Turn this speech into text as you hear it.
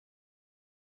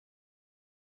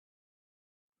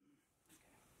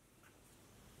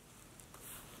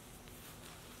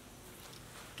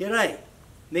G'day,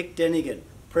 Mick Denigan,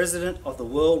 President of the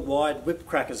Worldwide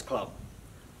Whipcrackers Club.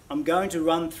 I'm going to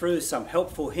run through some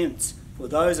helpful hints for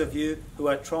those of you who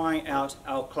are trying out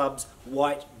our club's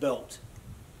white belt.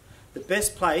 The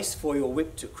best place for your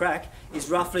whip to crack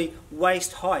is roughly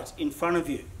waist height in front of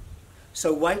you.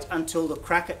 So wait until the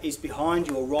cracker is behind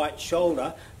your right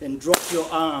shoulder, then drop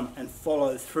your arm and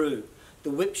follow through. The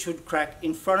whip should crack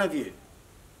in front of you.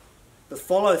 The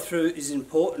follow through is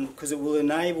important because it will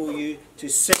enable you to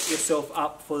set yourself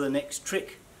up for the next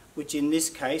trick, which in this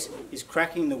case is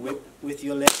cracking the whip with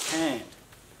your left hand.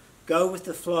 Go with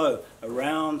the flow,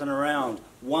 around and around,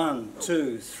 1,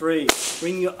 2, 3.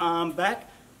 Bring your arm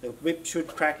back, the whip should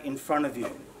crack in front of you.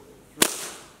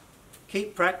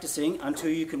 Keep practicing until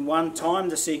you can one-time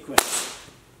the sequence.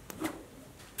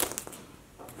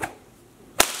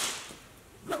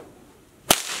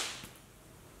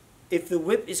 If the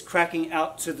whip is cracking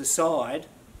out to the side,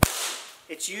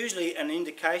 it's usually an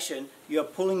indication you're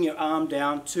pulling your arm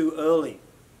down too early.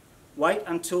 Wait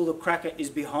until the cracker is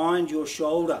behind your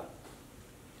shoulder.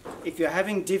 If you're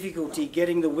having difficulty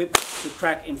getting the whip to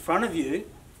crack in front of you,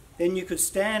 then you could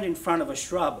stand in front of a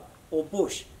shrub or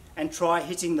bush and try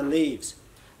hitting the leaves.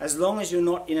 As long as you're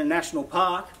not in a national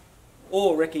park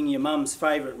or wrecking your mum's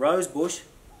favourite rose bush,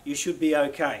 you should be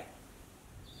okay.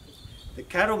 The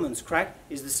cattleman's crack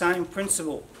is the same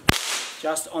principle,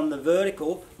 just on the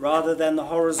vertical rather than the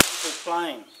horizontal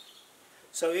plane.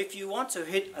 So if you want to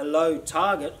hit a low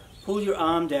target, pull your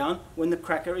arm down when the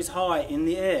cracker is high in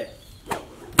the air.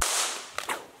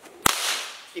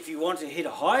 If you want to hit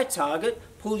a high target,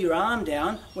 pull your arm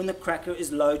down when the cracker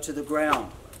is low to the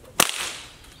ground.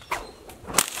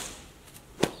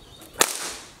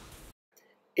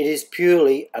 It is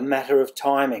purely a matter of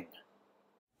timing.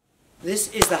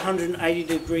 This is the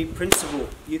 180-degree principle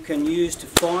you can use to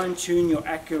fine-tune your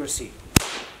accuracy.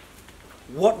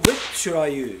 What whip should I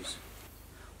use?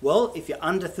 Well, if you're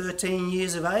under 13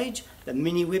 years of age, the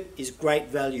mini whip is great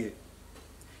value.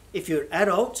 If you're an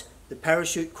adult, the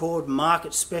parachute cord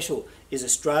market special is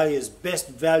Australia's best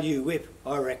value whip,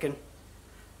 I reckon.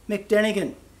 Mick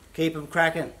Denigan, keep 'em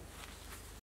cracking.